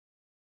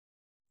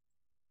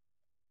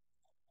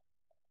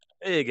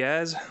Hey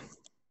guys,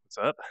 what's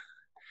up?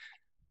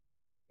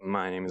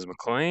 My name is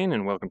McLean,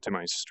 and welcome to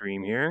my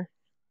stream here.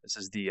 This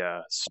is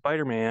the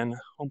Spider-Man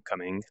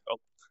Homecoming. Oh,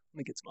 let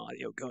me get some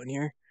audio going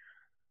here.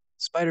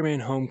 Spider-Man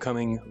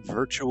Homecoming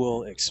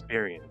virtual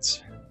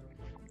experience.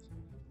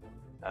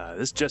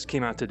 This just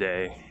came out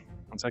today.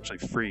 It's actually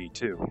free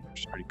too,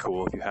 which is pretty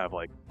cool if you have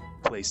like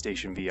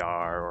PlayStation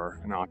VR or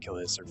an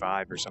Oculus or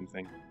Vive or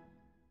something.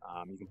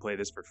 You can play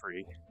this for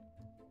free.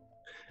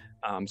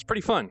 It's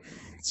pretty fun.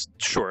 It's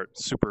short,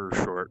 super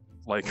short,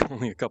 like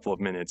only a couple of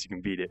minutes. You can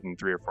beat it in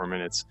 3 or 4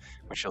 minutes,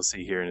 which you'll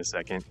see here in a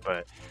second.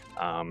 But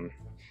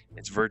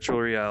it's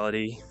virtual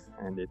reality,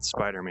 and it's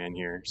Spider-Man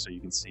here, so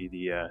you can see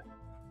the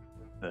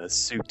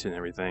suit and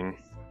everything.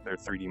 Their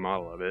 3D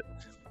model of it.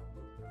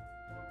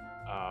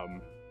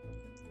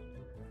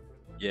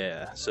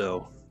 Yeah,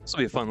 so this will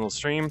be a fun little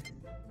stream.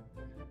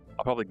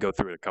 I'll probably go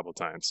through it a couple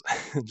times,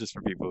 just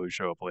for people who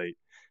show up late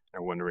and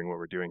are wondering what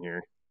we're doing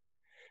here.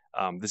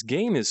 This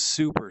game is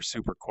super,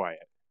 super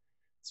quiet,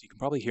 so you can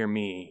probably hear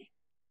me,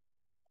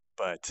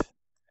 but,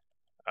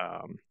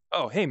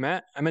 oh, hey,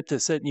 Matt, I meant to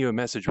send you a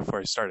message before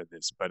I started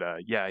this, but,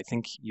 yeah, I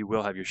think you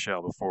will have your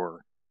shell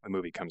before the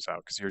movie comes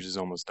out, because yours is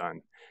almost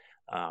done.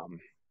 I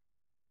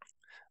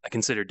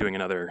considered doing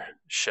another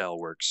shell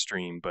work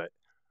stream, but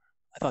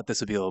I thought this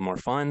would be a little more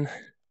fun,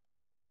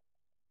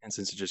 and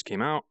since it just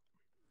came out,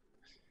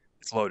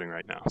 it's loading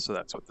right now, so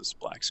that's what this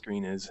black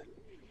screen is.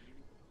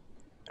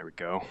 There we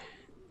go.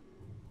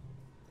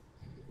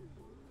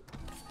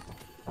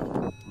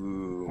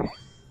 Ooh,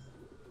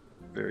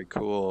 very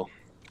cool.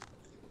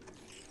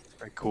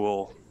 Very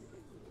cool.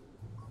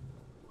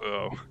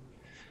 Oh,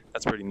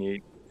 that's pretty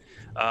neat.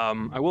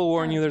 I will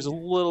warn you, there's a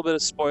little bit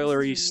of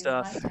spoilery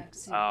stuff.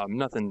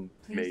 Nothing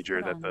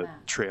major that the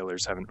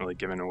trailers haven't really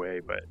given away,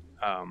 but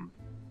I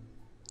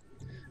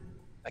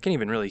can't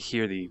even really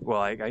hear the.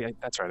 Well,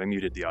 that's right, I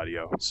muted the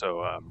audio,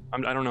 so I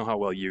don't know how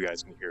well you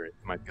guys can hear it.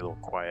 It might be a little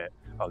quiet.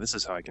 Oh, this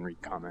is how I can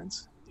read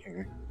comments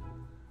here.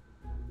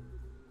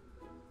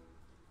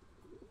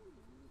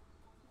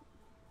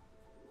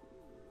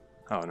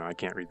 Oh no, I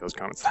can't read those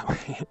comments that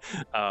way.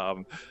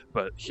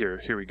 But here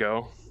we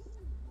go.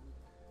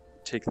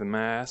 Take the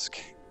mask,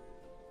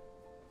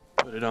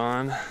 put it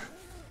on.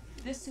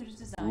 This suit is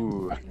designed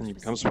Ooh, and you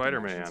become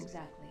Spider-Man.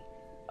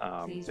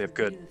 They have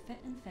good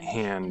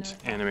hand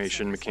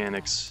animation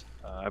mechanics.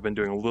 I've been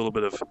doing a little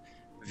bit of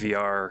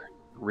VR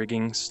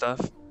rigging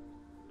stuff,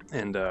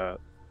 and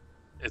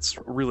it's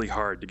really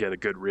hard to get a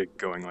good rig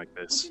going like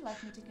this. Would you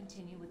like me to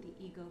continue with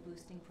the ego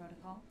boosting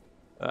protocol?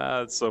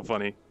 It's so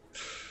funny.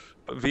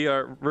 But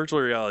VR, virtual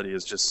reality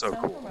is just so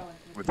cool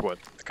with what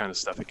the kind of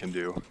stuff it can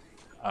do.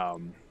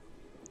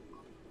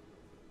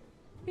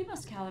 We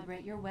must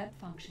calibrate your web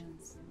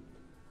functions.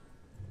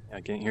 I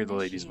can't hear the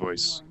lady's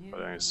voice,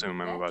 but I assume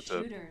I'm about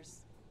to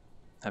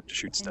have to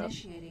shoot stuff.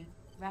 Initiating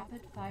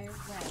rapid fire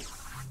web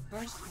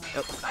burst mode.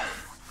 Yep.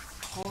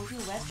 Hold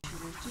your web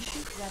shooters to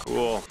shoot web.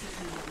 Cool.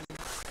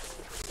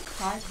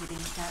 Try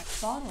hitting that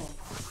bottle.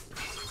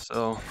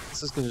 So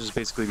this is going to just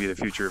basically be the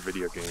future of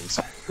video games.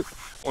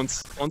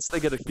 once they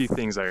get a few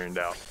things ironed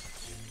out,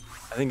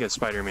 I think a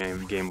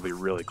Spider-Man game will be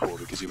really cool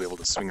because you'll be able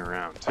to swing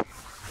around. There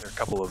are a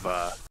couple of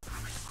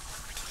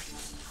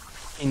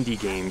indie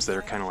games that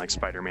are kind of like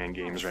Spider-Man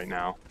games right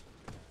now.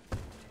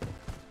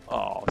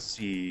 Oh,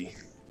 see,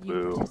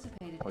 boo.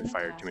 Probably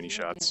fired too many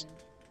shots.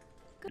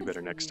 Do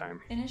better next time.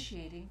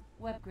 Initiating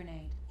web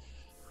grenade.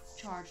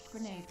 Charged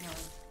grenade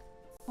mode.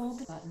 Hold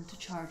the button to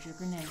charge your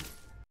grenade.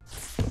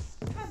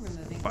 Try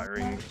removing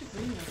Firing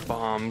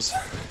bombs.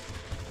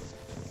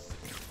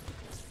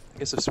 I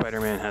guess if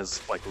Spider-Man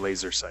has like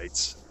laser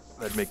sights,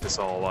 that'd make this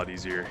all a lot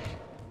easier.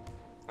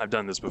 I've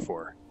done this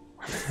before.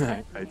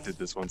 I did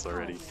this once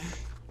already.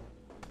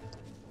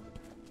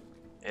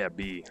 Yeah,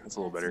 B. That's a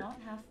little better. Not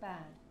half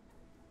bad,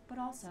 but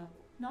also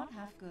not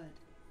half good.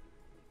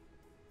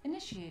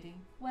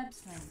 Initiating web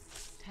sling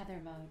tether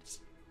mode.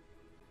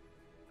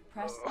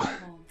 Press and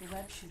hold the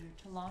web shooter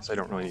to launch. So I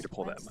don't really need to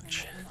pull that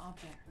much. An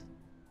object.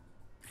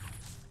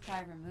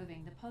 Try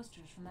removing the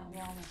posters from that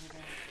wall over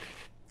there.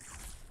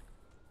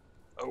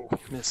 Oh,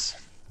 miss.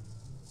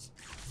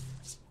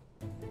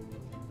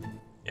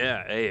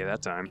 Yeah, A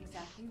that time.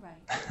 Exactly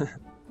right.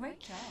 Great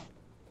job.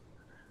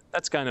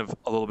 That's kind of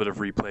a little bit of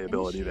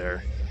replayability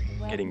there,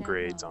 Web getting net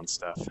grades mode. on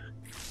stuff.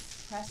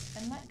 Press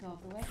and let go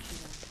of the web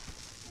shooter.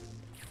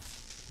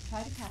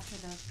 Try to capture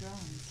those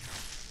drones.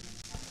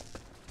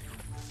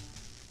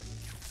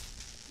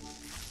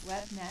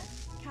 WebNet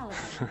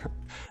calibrate.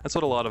 That's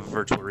what a lot of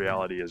virtual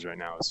reality is right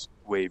now, is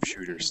wave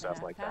shooter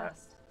stuff like that.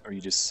 Or you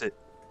just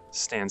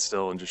stand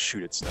still and just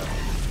shoot at stuff.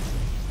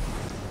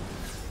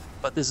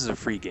 But this is a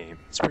free game.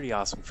 It's pretty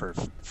awesome for a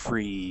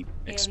free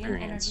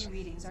experience. Alien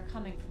energy readings are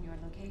coming from your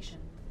location.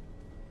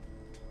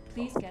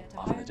 Please get to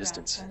Off in higher the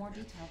distance. ground for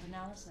more detailed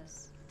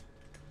analysis.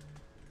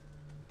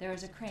 There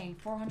is a crane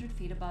 400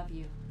 feet above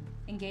you.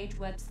 Engage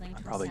web sling I'm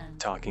to probably ascend.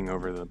 talking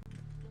over the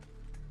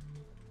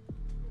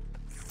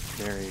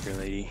narrator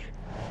lady.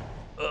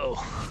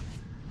 Oh,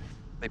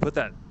 they put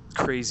that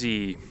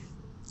crazy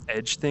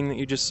edge thing that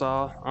you just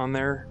saw on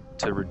there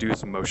to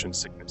reduce motion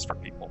sickness for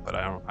people, but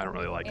I don't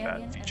really like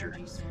Alien that feature.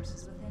 energy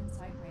sources within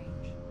sight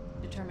range.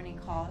 Determining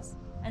cause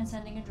and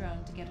sending a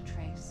drone to get a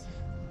trace.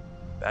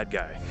 Bad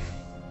guy.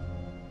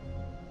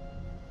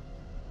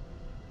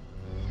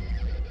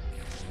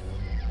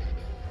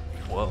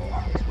 Whoa,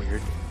 that's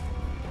weird.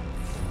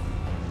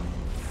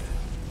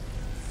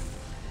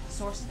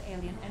 Source of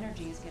alien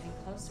energy is getting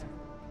closer.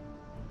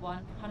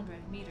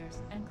 100 meters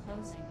and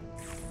closing.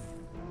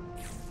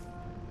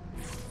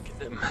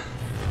 Get him.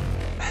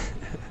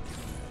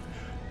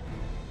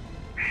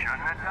 Shouldn't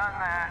have done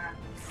that.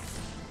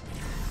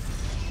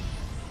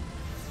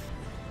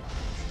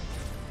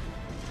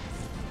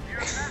 You're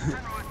messing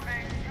with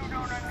things you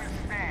don't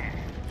understand.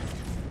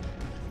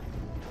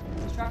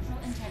 Structural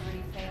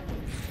integrity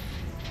failing.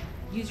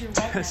 Use your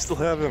web. I still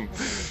have him.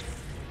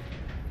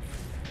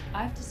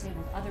 I've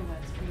disabled other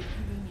webs for your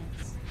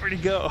convenience. Where'd he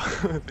go?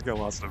 I think I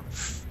lost him.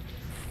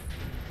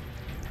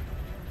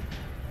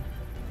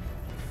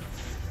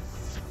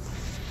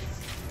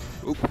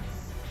 Oop,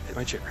 hit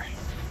my chair.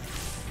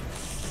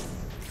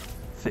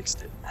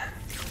 Fixed it.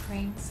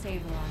 Crane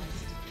stabilized.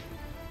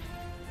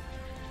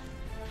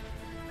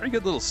 Pretty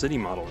good little city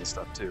model and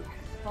stuff too.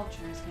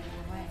 Vulture is getting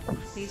away.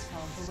 Please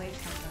follow the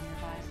waypoint on your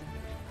visor.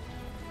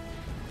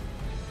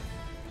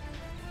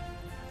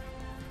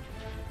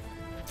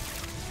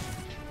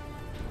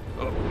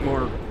 Oh,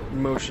 more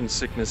motion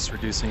sickness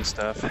reducing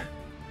stuff. I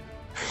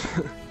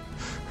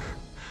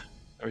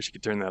wish you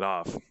could turn that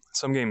off.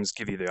 Some games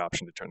give you the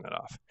option to turn that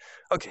off.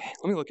 Okay,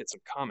 let me look at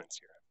some comments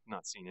here. I've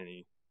not seen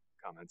any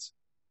comments.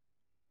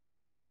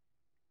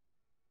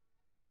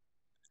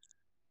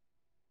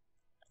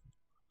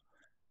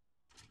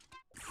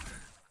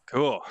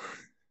 Cool.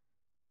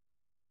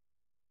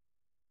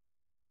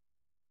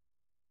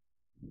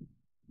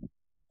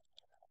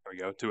 There we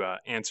go. To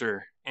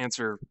answer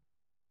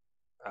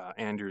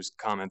Andrew's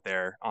comment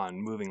there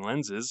on moving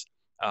lenses.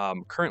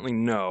 Currently,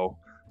 no,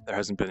 there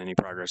hasn't been any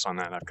progress on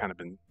that. I've kind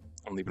of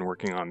only been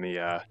working on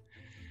the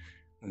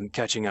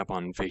catching up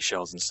on face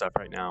shells and stuff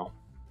right now.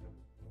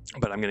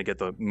 But I'm gonna get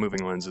the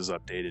moving lenses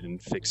updated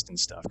and fixed and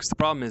stuff. Because the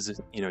problem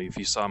is, you know, if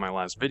you saw my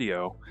last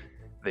video,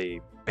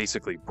 they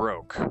basically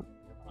broke.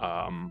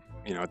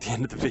 You know, at the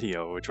end of the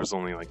video, which was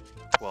only like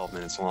 12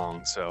 minutes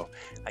long. So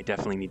I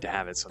definitely need to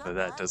have it so that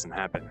that doesn't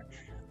happen.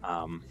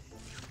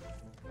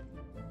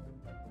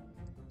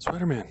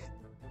 Spider-Man.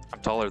 I'm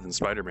taller than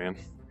Spider-Man.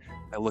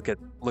 I look at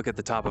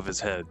the top of his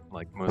head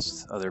like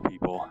most other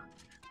people.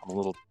 I'm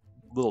a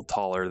little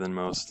taller than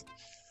most.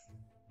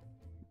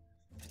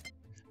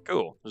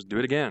 Cool. Let's do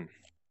it again.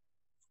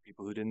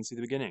 People who didn't see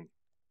the beginning.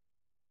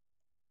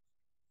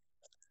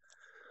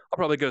 I'll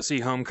probably go see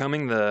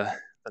Homecoming the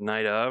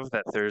night of,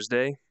 that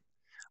Thursday.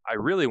 I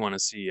really want to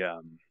see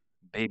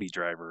Baby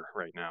Driver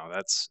right now.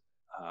 That's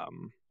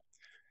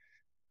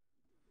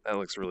that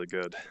looks really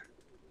good,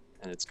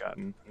 and it's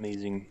gotten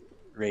amazing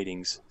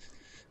ratings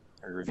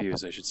or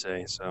reviews, I should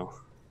say. So,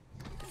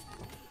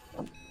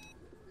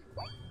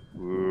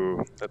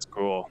 ooh, that's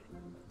cool.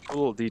 The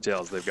little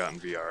details they've got in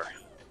VR.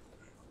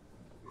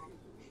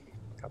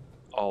 Got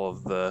all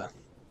of the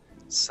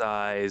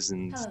size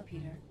and Hello,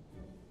 Peter.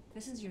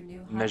 This is your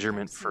new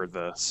measurement for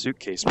the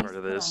suitcase part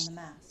of this.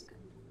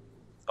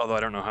 Although I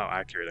don't know how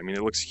accurate. I mean,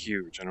 it looks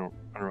huge. I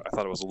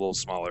thought it was a little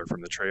smaller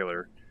from the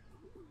trailer.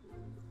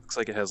 Looks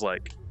like it has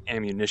like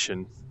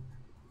ammunition.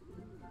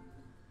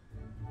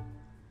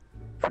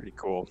 Pretty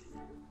cool.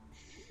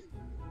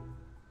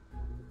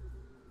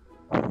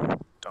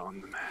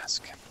 Don the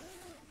mask.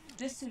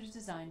 This suit is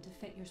designed to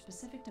fit your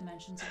specific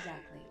dimensions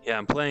exactly. Yeah,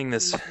 I'm playing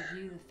this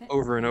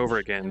over and over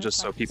again just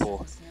so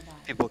people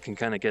can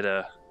kind of get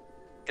a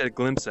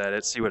glimpse at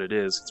it, see what it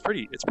is. It's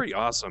pretty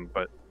awesome,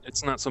 but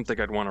it's not something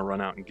I'd want to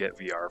run out and get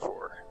VR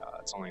for.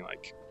 It's only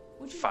like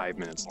 5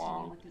 minutes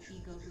long.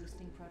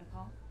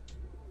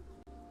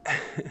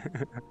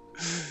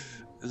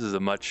 This is a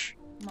much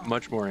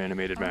more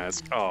animated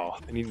mask. Oh,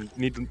 I need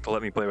to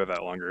let me play with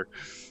that longer.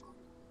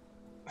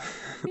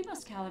 We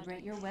must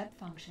calibrate your web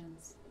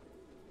functions.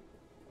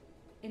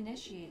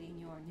 Initiating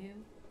your new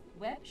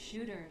web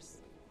shooters.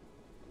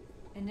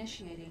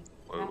 Initiating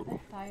rapid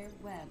fire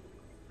web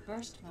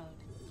burst mode.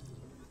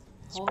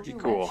 It's pretty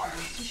cool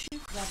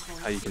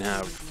how you can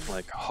have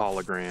like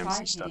holograms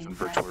and stuff in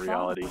virtual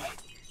reality.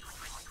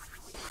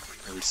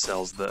 Really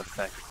sells the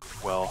effect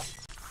well.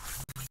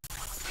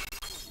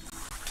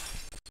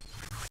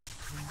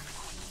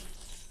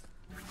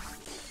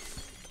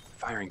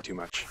 Firing too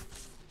much.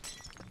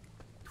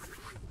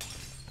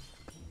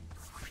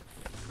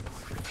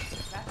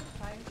 Rapid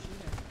fire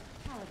shooter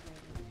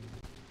calibrated.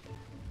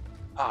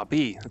 Ah,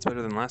 B. That's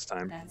better than last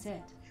time. That's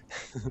it.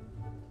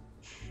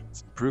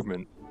 It's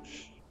improvement.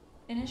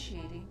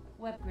 Initiating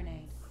web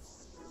grenade.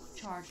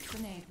 Charged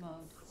grenade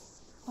mode.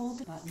 Hold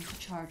the button to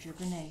charge your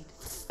grenade.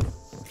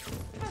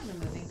 Try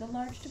removing the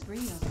large debris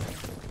over there.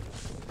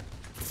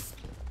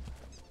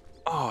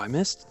 Oh, I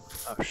missed?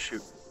 Oh,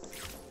 shoot.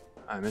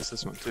 I missed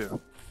this one, too.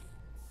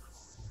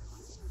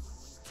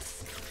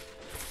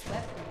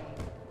 Web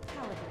grenade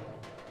calibrated.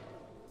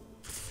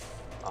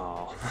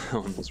 Oh. That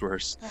one was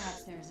worse.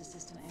 Perhaps there is a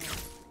system error.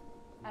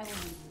 I will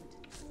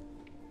reboot.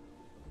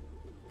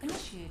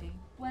 Initiating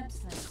web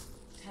sling.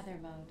 Tether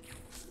mode.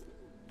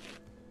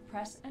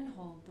 Press and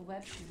hold the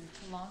web shooter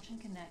to launch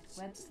and connect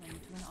web sling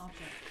to an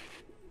object.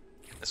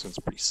 This one's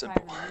pretty Try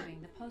simple.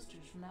 removing the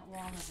posters from that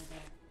wall over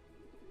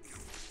there.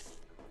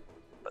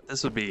 But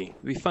this would be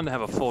fun to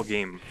have a full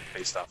game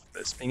based off of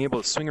this. Being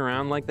able to swing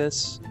around like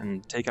this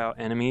and take out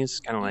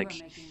enemies, kind of You are like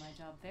making my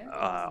job very easy.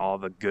 all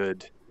the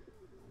good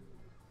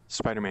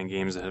Spider-Man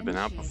games that have been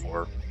out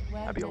before.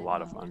 That'd be a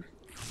lot of fun.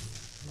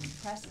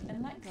 Press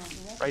and let go of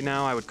the web Right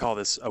now, I would call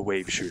this a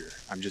wave shooter.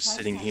 I'm just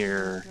sitting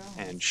here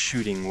and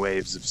shooting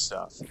waves of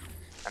stuff.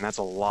 And that's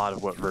a lot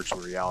of what virtual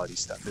reality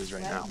stuff is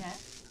right now.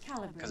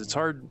 Because it's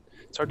hard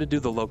to do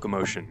the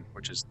locomotion,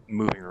 which is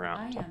moving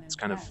around. It's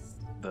kind of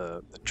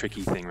the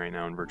tricky thing right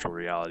now in virtual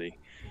reality.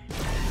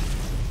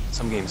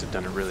 Some games have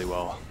done it really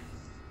well.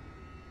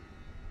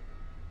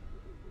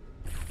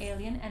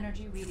 Alien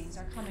energy readings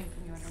are coming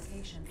from your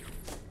location.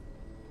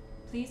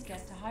 Please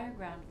get to higher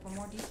ground for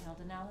more detailed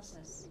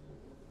analysis.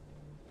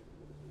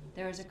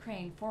 There is a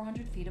crane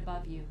 400 feet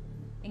above you.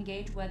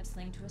 Engage web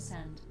sling to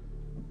ascend.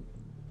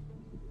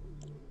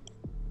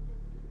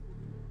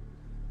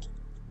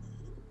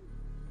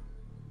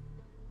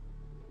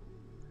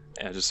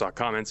 Yeah, I just saw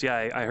comments.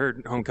 Yeah, I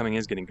heard Homecoming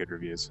is getting good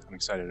reviews. I'm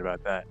excited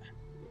about that.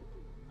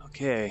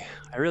 Okay,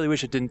 I really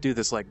wish it didn't do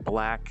this like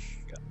black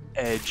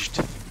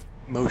edged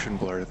motion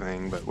blur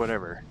thing, but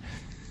whatever.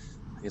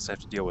 I guess I have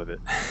to deal with it.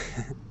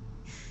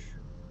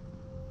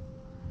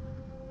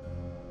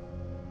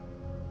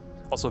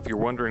 Also, if you're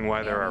wondering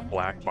why there are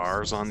black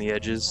bars on the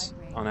edges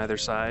on either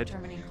side,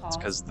 it's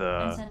because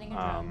the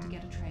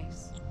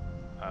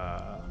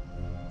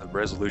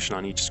resolution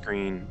on each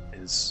screen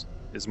is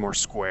more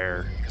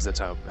square, because that's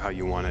how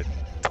you want it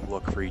to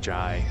look for each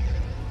eye.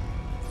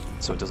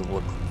 So it doesn't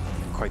look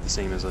quite the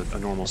same as a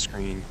normal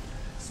screen.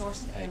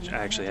 I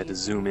actually had to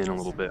zoom in a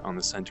little bit on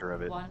the center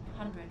of it.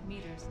 100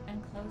 meters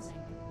and closing.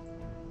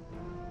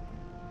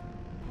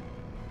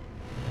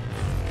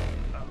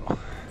 Oh.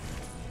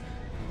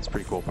 It's a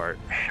pretty cool part.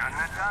 Shouldn't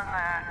have done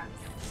that.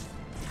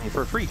 I mean,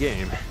 for a free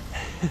game,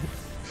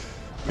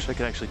 wish I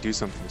could actually do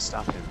something to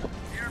stop him.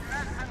 You're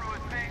messing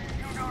with things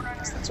you don't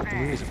understand. That's what the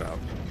movie's about.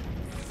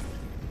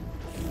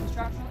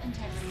 Structural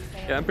integrity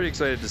failed. Yeah, I'm pretty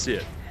excited to see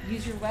it.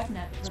 Use your web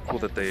net. It's cool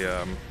that they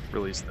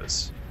released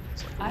this.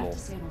 It's like a I've little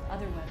disabled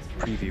other webs.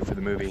 preview for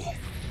the movie.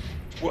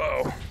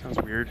 Whoa, that was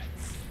weird.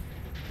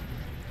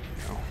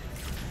 No,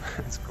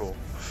 that's cool.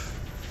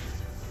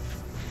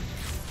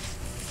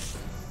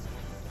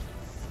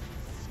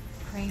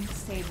 Crane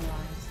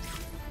stabilized.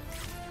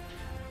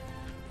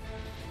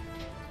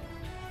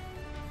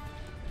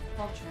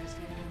 Vulture is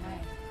getting away.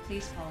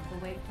 Please follow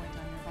the waypoint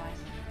on your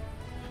visor.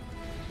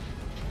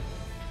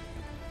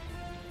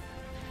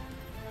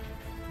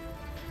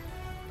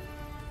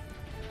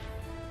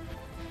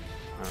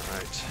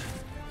 Alright.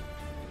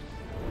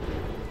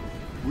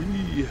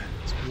 Whee!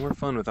 It's more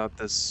fun without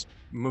this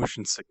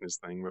motion sickness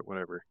thing, but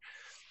whatever.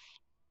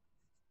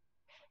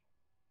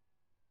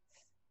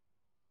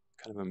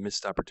 Kind of a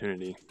missed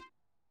opportunity.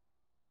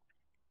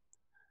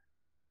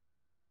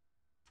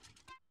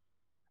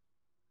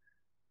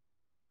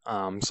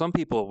 Some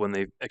people, when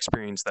they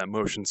experience that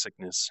motion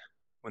sickness,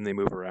 when they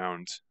move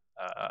around,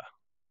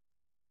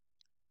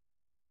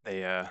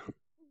 they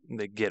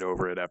get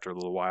over it after a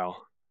little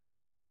while.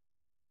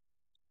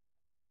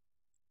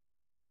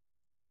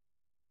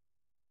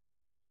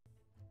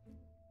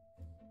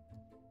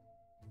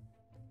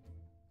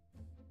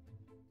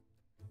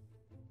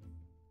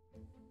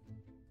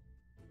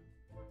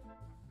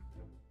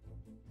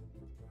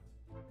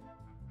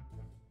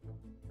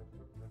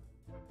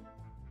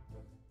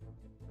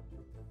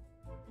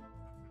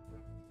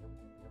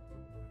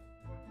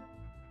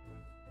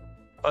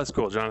 Oh, that's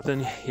cool,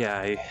 Jonathan.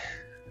 Yeah,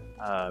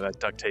 that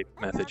duct tape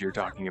method you're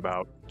talking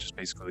about, just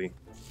basically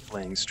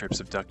laying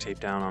strips of duct tape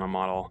down on a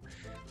model.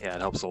 Yeah,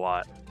 it helps a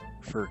lot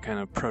for kind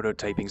of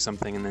prototyping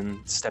something and then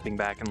stepping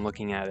back and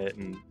looking at it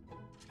and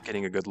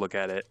getting a good look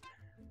at it.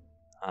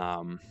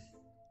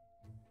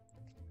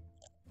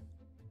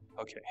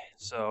 Okay,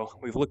 so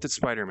we've looked at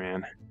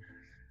Spider-Man.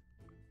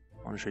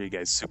 I want to show you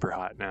guys Super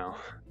Hot now,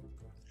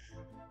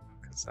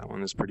 because that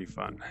one is pretty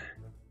fun.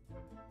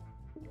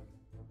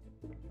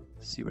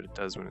 See what it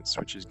does when it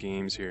switches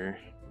games here.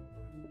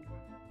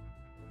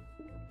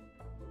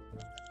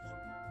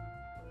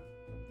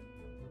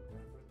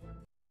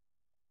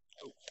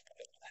 Oh.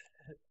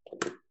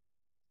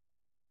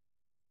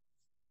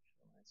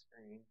 Show my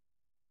screen.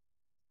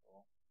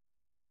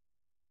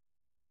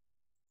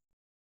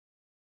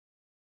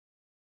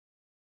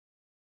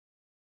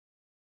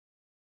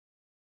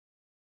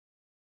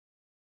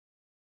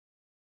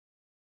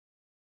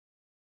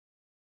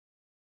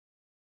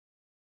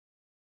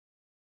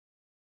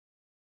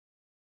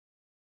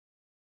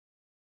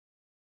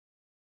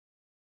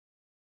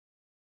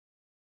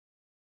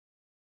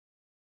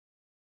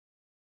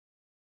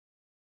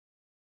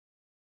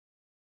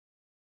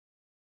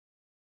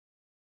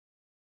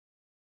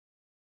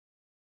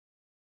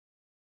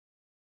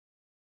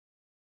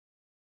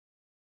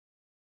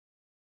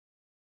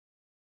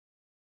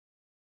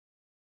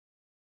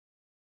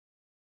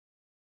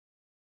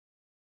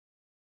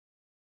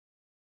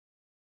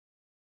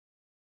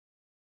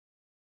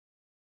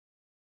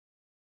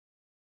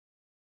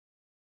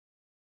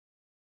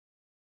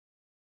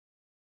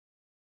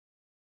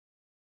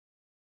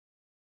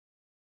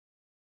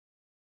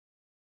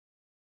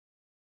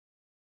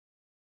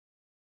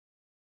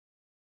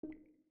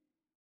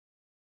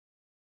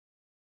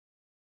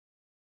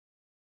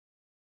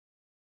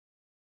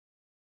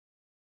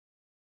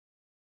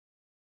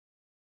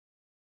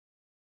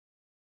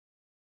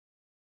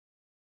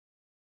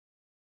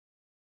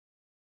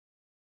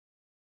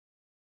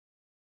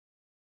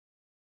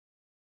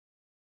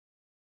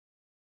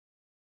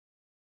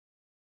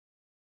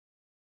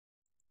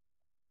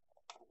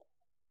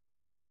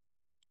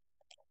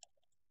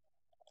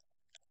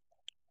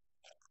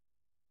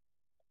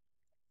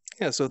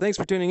 Yeah, so thanks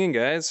for tuning in,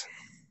 guys.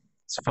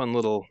 It's a fun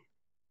little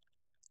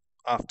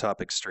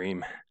off-topic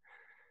stream.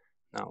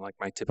 Not like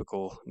my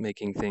typical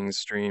making things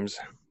streams.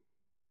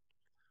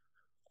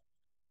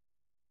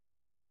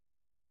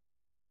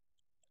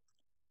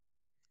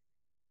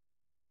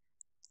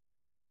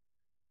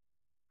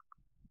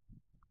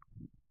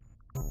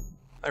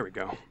 There we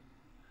go.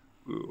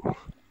 Ooh,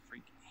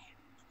 freaky.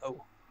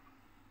 Oh,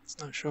 it's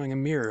not showing a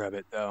mirror of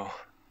it, though.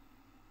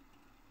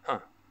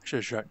 Huh, I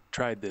should have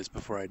tried this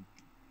before I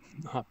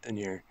hopped in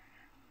here.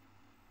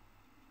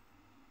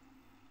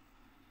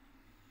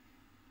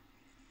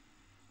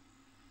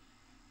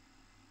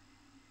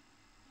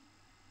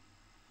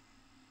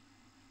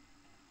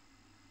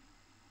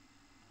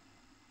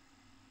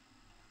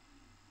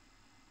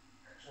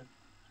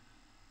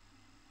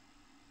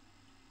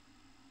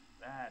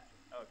 That,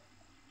 okay.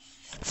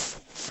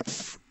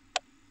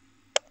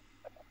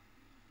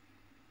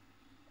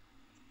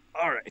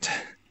 All right.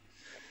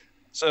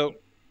 So,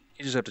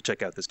 you just have to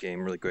check out this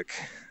game really quick.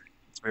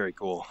 It's very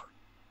cool.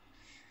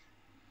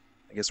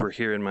 I guess we're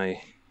here in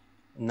my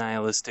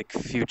nihilistic,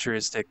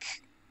 futuristic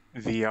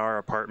VR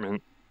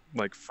apartment,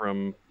 like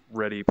from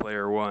Ready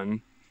Player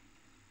One.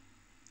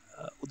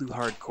 We'll do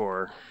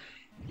hardcore.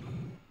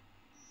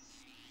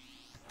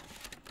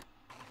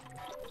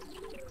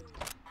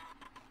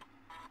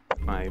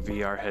 Put my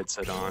VR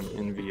headset on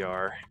in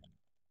VR.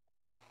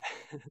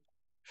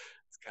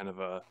 It's kind of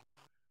a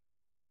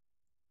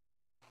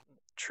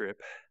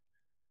trip.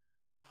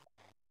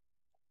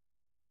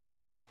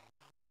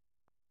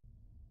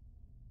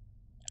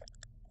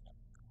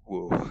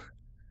 Whoa.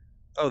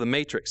 Oh, the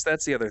Matrix.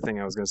 That's the other thing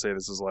I was going to say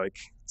this is like.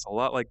 It's a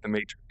lot like the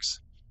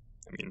Matrix.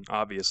 I mean,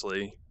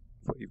 obviously,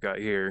 what you've got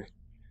here.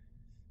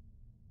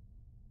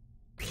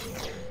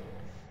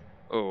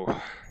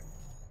 Oh.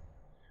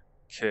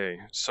 Okay,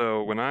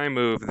 so when I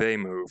move, they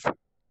move.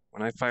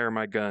 When I fire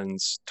my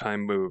guns,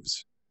 time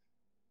moves.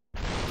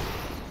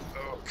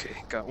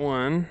 Okay, got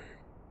one.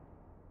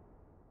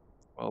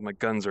 Well, my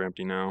guns are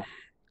empty now,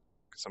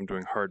 because I'm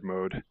doing hard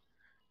mode.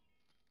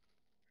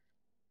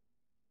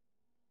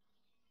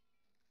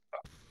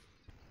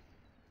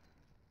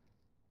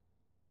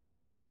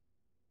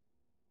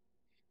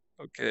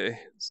 Okay,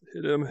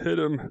 hit him, hit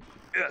him.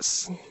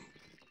 Yes!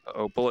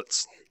 Uh-oh,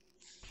 bullets.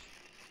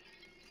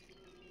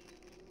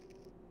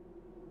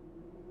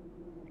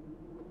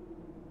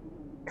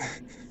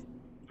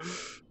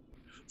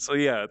 So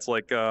yeah, it's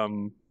like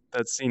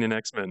that scene in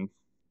X-Men.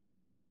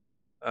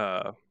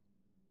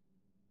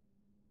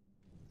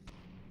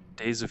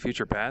 Days of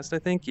Future Past, I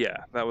think? Yeah,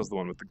 that was the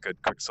one with the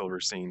good Quicksilver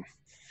scene.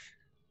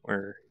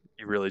 Where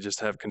you really just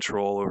have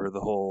control over the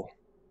whole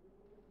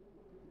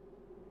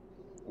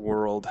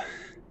world.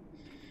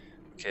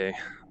 Okay,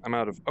 I'm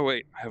out of... Oh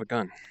wait, I have a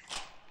gun.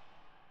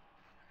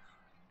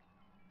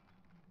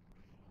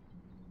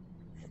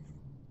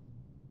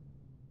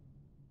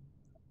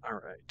 All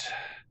right.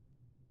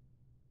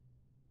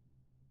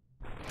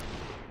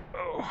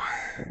 Oh.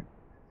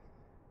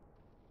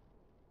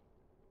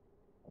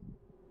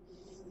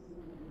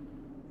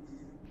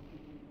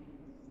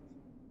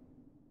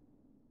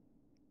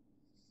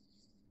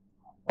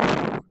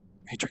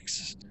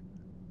 Matrix.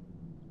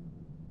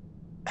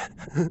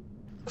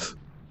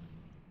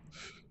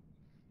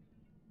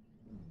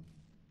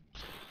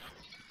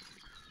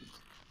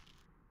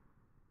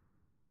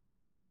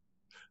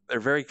 They're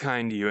very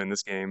kind to you in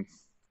this game.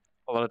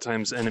 A lot of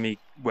times enemy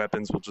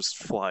weapons will just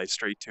fly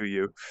straight to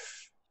you.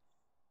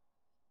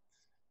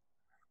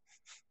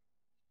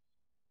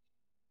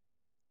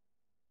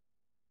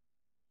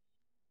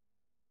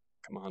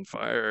 Come on,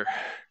 fire.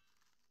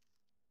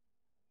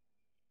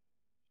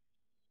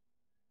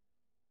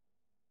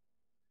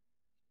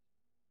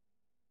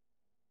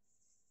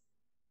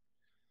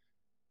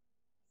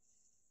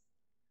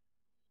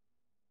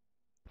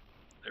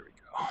 There we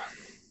go.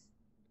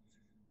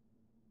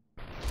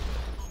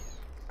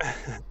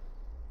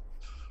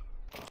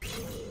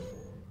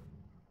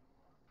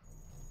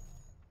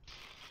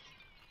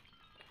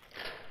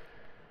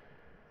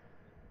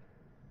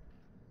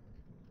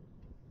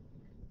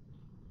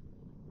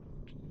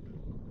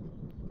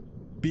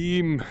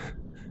 Beam.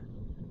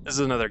 This is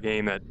another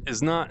game that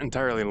is not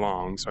entirely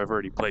long, so I've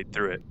already played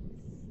through it.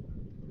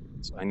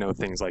 So I know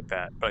things like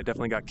that, but I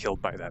definitely got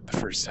killed by that the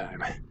first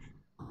time.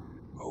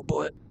 Oh,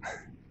 bullet.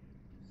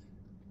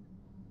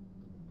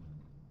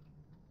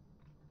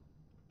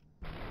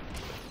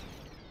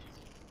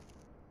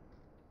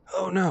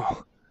 Oh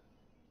no.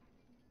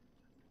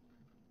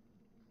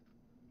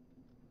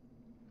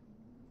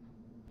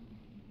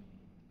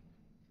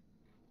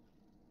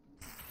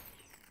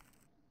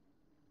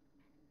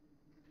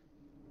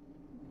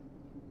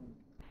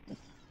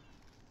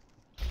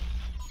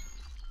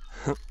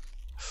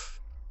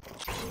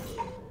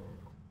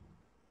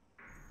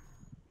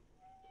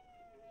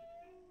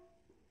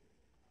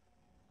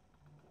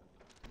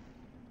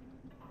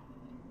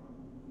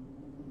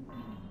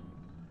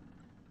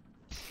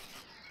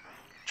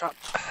 Drop.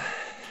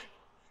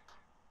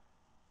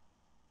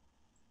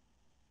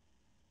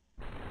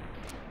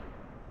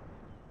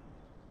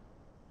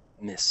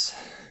 Miss.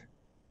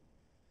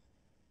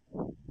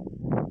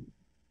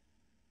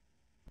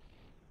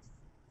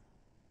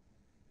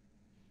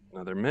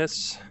 Another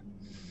miss.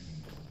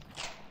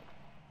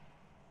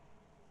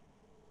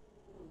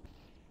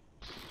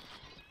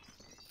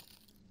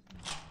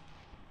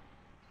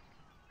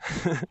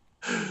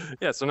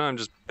 Yeah, so now I'm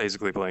just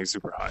basically playing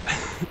super hot.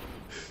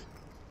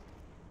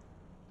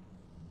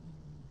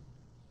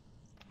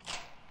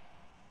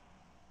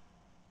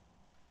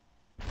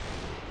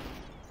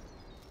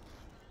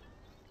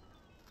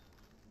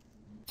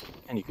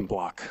 And you can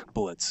block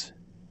bullets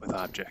with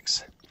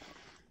objects.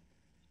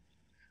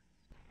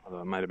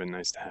 Although it might have been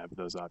nice to have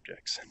those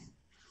objects.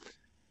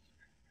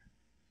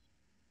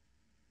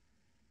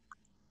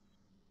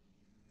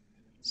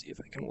 See if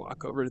I can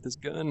walk over to this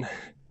gun.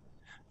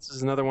 This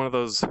is another one of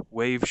those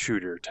wave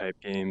shooter type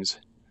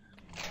games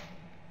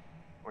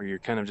where you're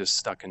kind of just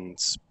stuck in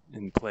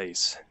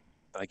place.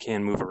 But I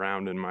can move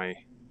around in my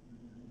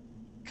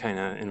kind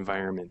of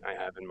environment I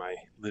have in my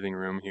living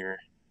room here.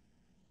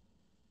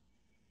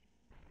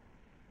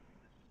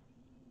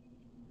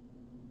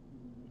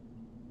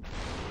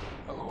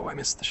 Oh, I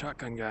missed the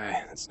shotgun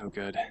guy. That's no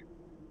good.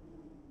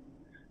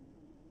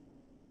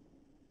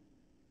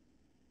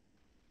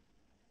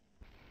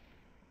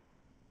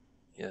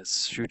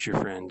 Yes, shoot your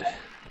friend.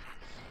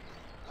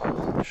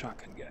 Oh,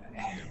 shotgun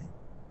guy.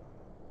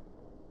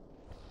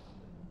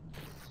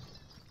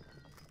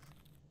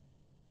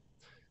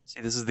 See,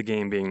 this is the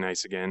game being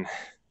nice again.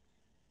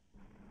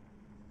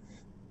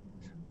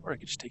 Or I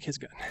could just take his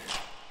gun.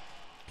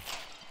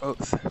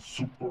 Both.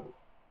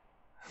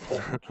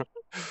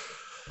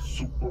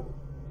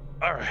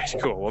 Alright,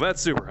 cool. Well, that's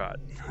super hot.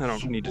 I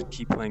don't need to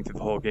keep playing through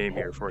the whole game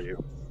here for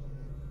you.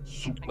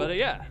 But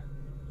yeah.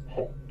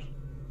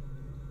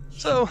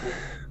 So,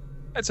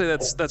 I'd say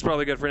that's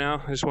probably good for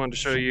now. I just wanted to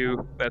show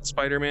you that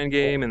Spider-Man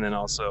game, and then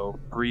also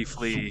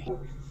briefly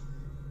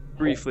a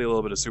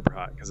little bit of super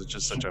hot, because it's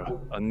just such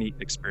a neat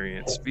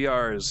experience.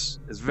 VR is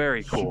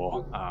very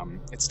cool.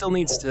 It still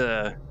needs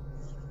to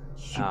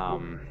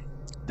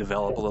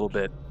develop a little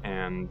bit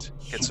and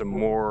get some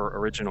more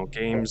original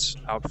games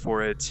out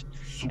for it,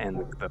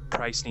 and the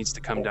price needs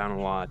to come down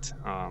a lot.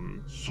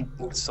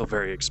 It's still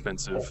very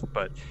expensive,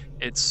 but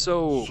it's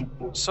so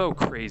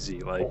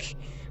crazy. Like,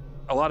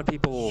 a lot of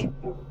people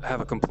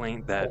have a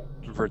complaint that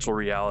virtual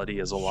reality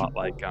is a lot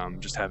like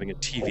just having a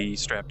TV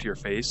strapped to your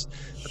face.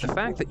 But the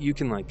fact that you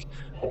can like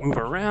move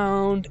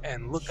around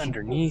and look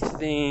underneath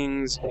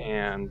things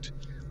and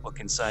look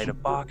inside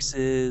of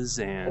boxes,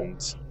 and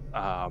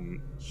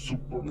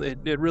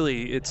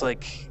it's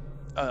like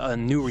a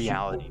new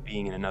reality,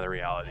 being in another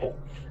reality,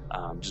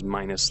 just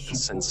minus the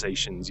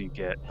sensations you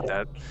get.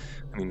 That,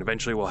 I mean,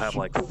 eventually we'll have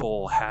like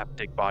full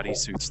haptic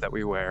bodysuits that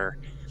we wear,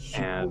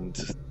 and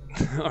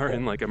are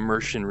in like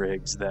immersion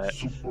rigs that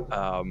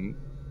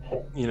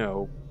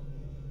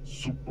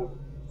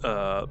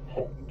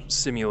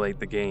simulate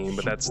the game.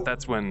 But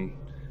that's when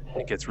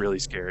it gets really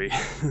scary.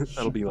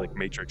 That'll be like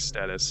Matrix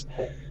status.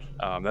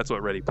 That's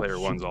what Ready Player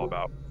One's all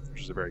about,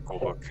 which is a very cool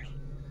book.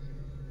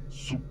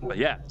 But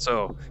yeah,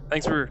 so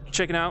thanks for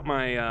checking out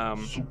my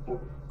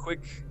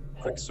quick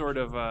sort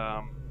of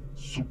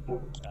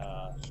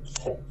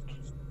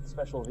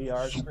special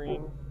VR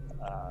stream.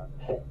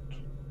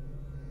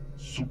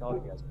 All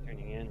you guys for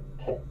tuning in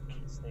and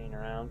staying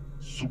around,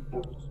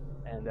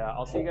 and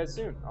I'll see you guys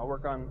soon. I'll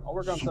work on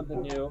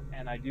something new,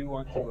 and I do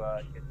want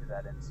to get to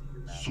that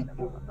MCU mask. I'm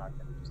not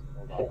going to just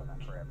hold off on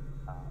that forever.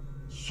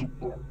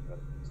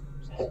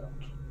 So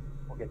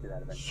we'll get to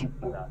that eventually.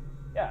 But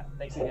yeah,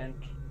 thanks again.